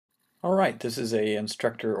All right, this is a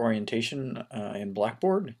instructor orientation in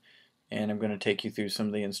Blackboard, and I'm going to take you through some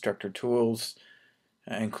of the instructor tools,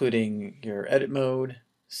 including your edit mode,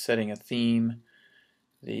 setting a theme,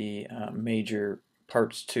 the major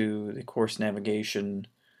parts to the course navigation,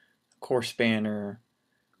 course banner,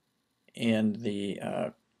 and the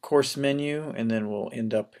course menu, and then we'll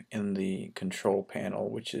end up in the control panel,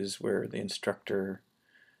 which is where the instructor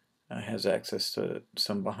has access to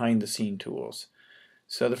some behind-the-scene tools.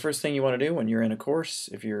 So the first thing you want to do when you're in a course,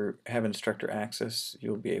 if you have instructor access,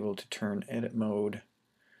 you'll be able to turn edit mode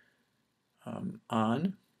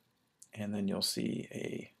on, and then you'll see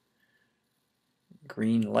a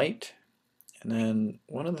green light. And then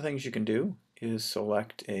one of the things you can do is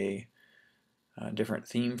select a different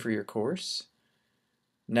theme for your course.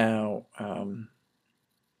 Now,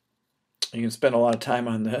 you can spend a lot of time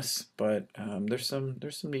on this, but there's some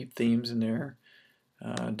neat themes in there.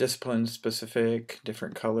 Discipline specific,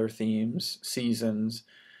 different color themes, seasons.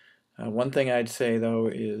 One thing I'd say though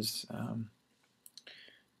is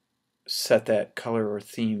set that color or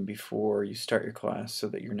theme before you start your class so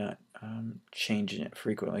that you're not changing it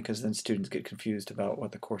frequently, because then students get confused about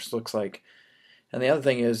what the course looks like. And the other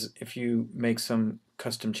thing is, if you make some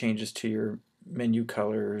custom changes to your menu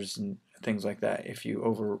colors and things like that, if you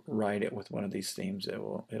override it with one of these themes,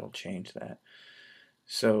 it'll change that.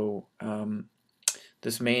 So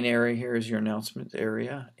this main area here is your announcements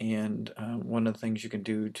area, and one of the things you can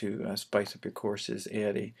do to spice up your course is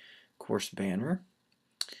add a course banner,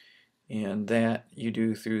 and that you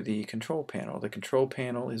do through the control panel. The control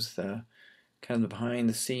panel is the kind of the behind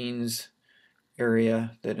the scenes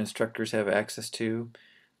area that instructors have access to,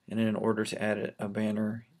 and in order to add a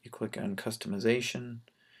banner, you click on customization,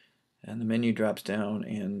 and the menu drops down,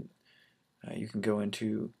 and you can go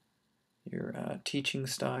into your teaching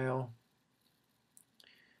style,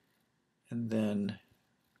 and then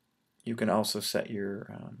you can also set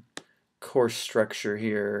your course structure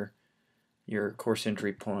here, your course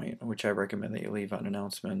entry point, which I recommend that you leave on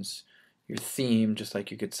announcements, your theme, just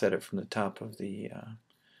like you could set it from the top of the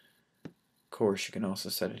course, you can also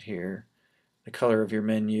set it here, the color of your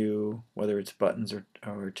menu, whether it's buttons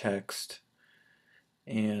or text,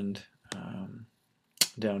 and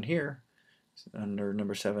down here under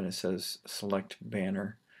number 7 it says select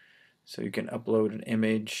banner. So you can upload an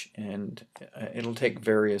image, and it'll take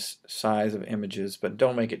various size of images, but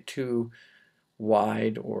don't make it too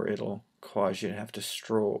wide or it'll cause you to have to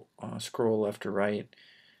scroll left or right.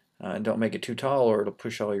 Don't make it too tall or it'll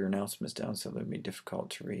push all your announcements down, so they'll be difficult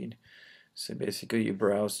to read. So basically you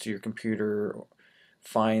browse to your computer,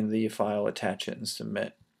 find the file, attach it, and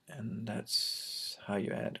submit, and that's how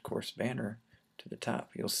you add course banner to the top.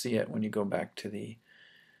 You'll see it when you go back to the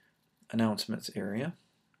announcements area.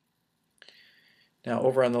 Now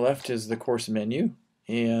over on the left is the course menu,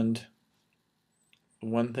 and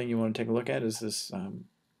one thing you want to take a look at is this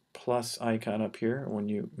plus icon up here. When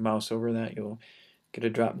you mouse over that, you'll get a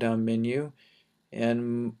drop down menu,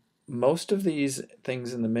 and most of these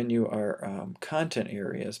things in the menu are content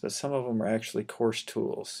areas, but some of them are actually course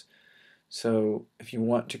tools. So if you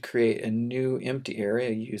want to create a new empty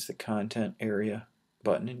area, you use the content area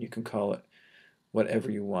button, and you can call it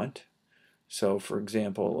whatever you want. So for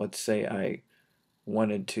example, let's say I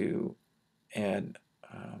wanted to add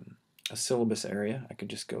a syllabus area. I could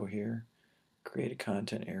just go here, create a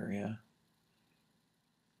content area,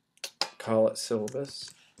 call it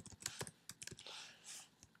syllabus,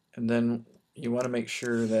 and then you want to make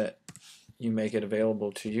sure that you make it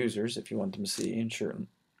available to users if you want them to see, and sure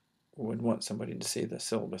would want somebody to see the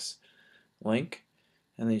syllabus link,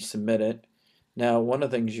 and then you submit it. Now one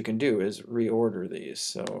of the things you can do is reorder these,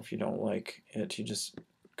 so if you don't like it, you just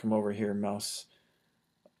come over here, mouse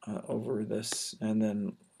over this, and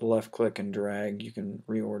then left click and drag. You can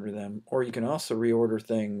reorder them, or you can also reorder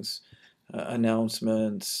things,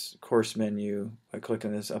 announcements, course menu, by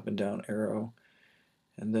clicking this up and down arrow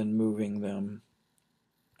and then moving them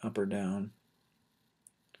up or down.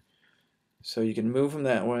 So you can move them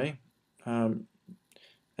that way.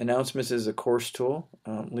 Announcements is a course tool.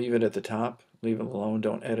 Leave it at the top, leave it alone,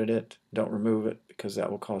 don't edit it, don't remove it, because that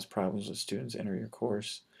will cause problems with students enter your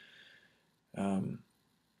course.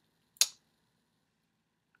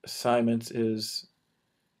 Assignments is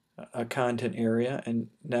a content area, and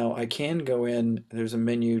now I can go in, there's a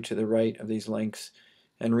menu to the right of these links,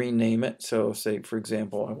 and rename it. So say for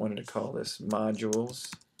example I wanted to call this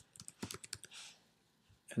modules,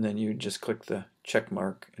 and then you just click the check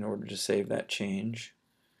mark in order to save that change.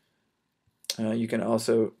 You can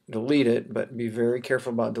also delete it, but be very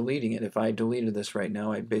careful about deleting it. If I deleted this right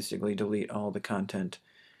now, I'd basically delete all the content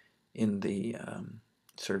in the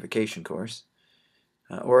certification course.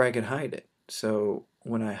 or I could hide it. So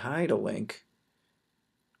when I hide a link,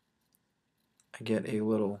 I get a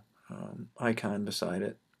little icon beside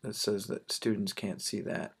it that says that students can't see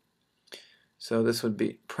that. So this would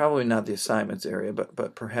be probably not the assignments area,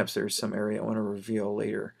 but perhaps there's some area I want to reveal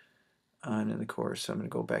later on in the course. So I'm going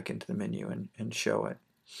to go back into the menu and show it.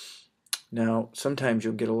 Now, sometimes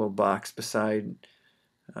you'll get a little box beside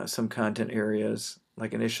some content areas.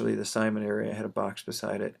 Like initially the assignment area had a box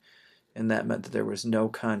beside it, and that meant that there was no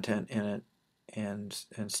content in it, and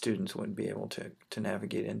students wouldn't be able to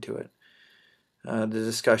navigate into it. The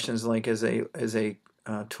discussions link is a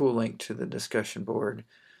tool link to the discussion board.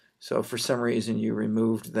 So if for some reason you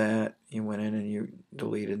removed that, you went in and you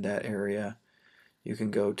deleted that area, you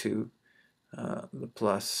can go to the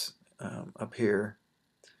plus up here,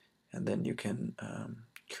 and then you can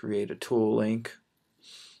create a tool link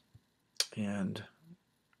and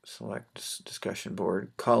select discussion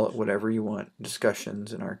board, call it whatever you want,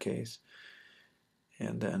 discussions in our case,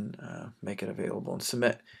 and then make it available and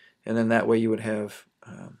submit. And then that way you would have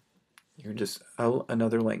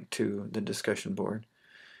another link to the discussion board.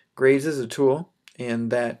 Grades is a tool,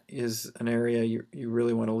 and that is an area you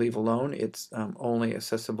really want to leave alone. It's only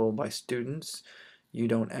accessible by students.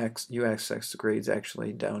 You access the grades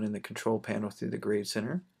actually down in the control panel through the Grade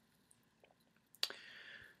Center.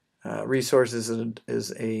 Resources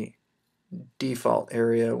is a default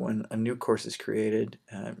area when a new course is created.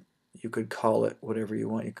 You could call it whatever you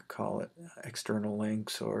want. You could call it external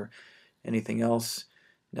links or anything else.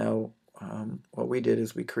 Now, what we did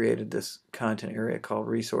is we created this content area called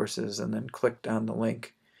resources and then clicked on the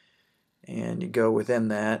link, and you go within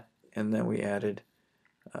that, and then we added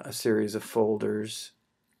a series of folders,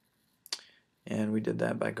 and we did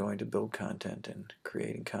that by going to build content and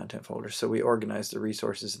creating content folders. So we organized the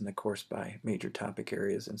resources in the course by major topic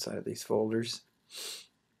areas inside of these folders.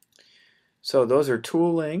 So those are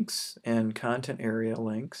tool links and content area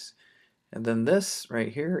links. And then this right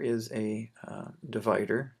here is a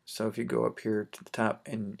divider. So if you go up here to the top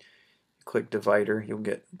and click divider, you'll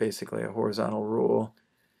get basically a horizontal rule.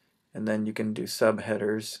 And then you can do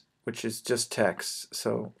subheaders, which is just text.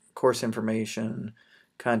 So course information,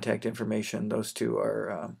 contact information, those two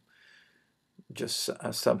are just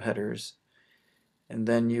subheaders. And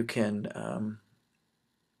then you can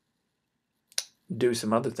do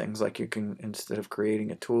some other things, like you can, instead of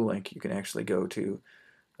creating a tool link, you can actually go to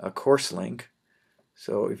a course link.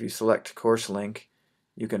 So if you select course link,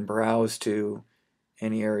 you can browse to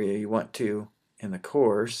any area you want to in the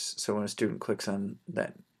course. So when a student clicks on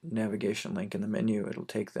that navigation link in the menu, it'll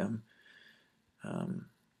take them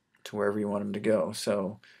to wherever you want them to go.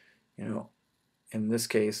 So, you know, in this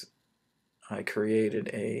case, I created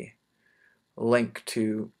a link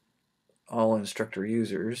to all instructor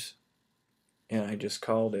users, and I just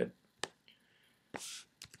called it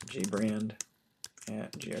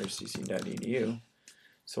gbrand@grcc.edu.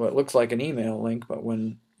 So it looks like an email link, but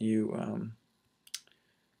when you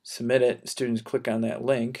submit it, students click on that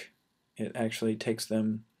link, it actually takes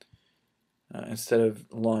them, instead of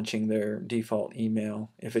launching their default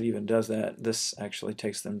email, if it even does that, this actually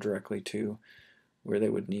takes them directly to where they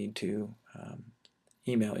would need to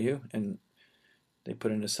email you, and they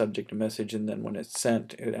put in a subject message, and then when it's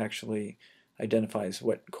sent, it actually identifies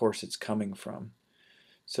what course it's coming from.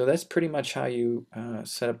 So that's pretty much how you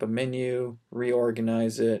set up a menu,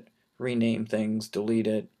 reorganize it, rename things, delete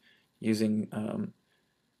it, using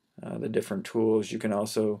the different tools. You can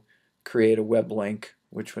also create a web link,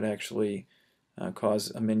 which would actually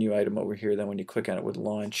cause a menu item over here. Then when you click on it, would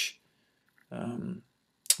launch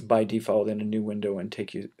by default in a new window and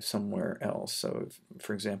take you somewhere else. So if,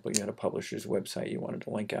 for example, you had a publisher's website you wanted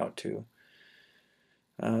to link out to.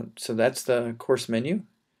 So that's the course menu.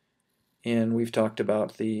 And we've talked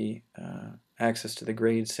about the access to the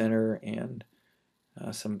Grade Center and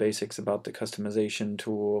some basics about the customization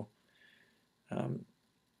tool.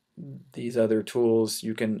 These other tools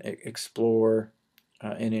you can explore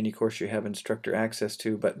in any course you have instructor access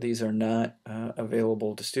to, but these are not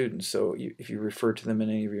available to students. So if you refer to them in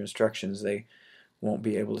any of your instructions, they won't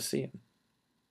be able to see them.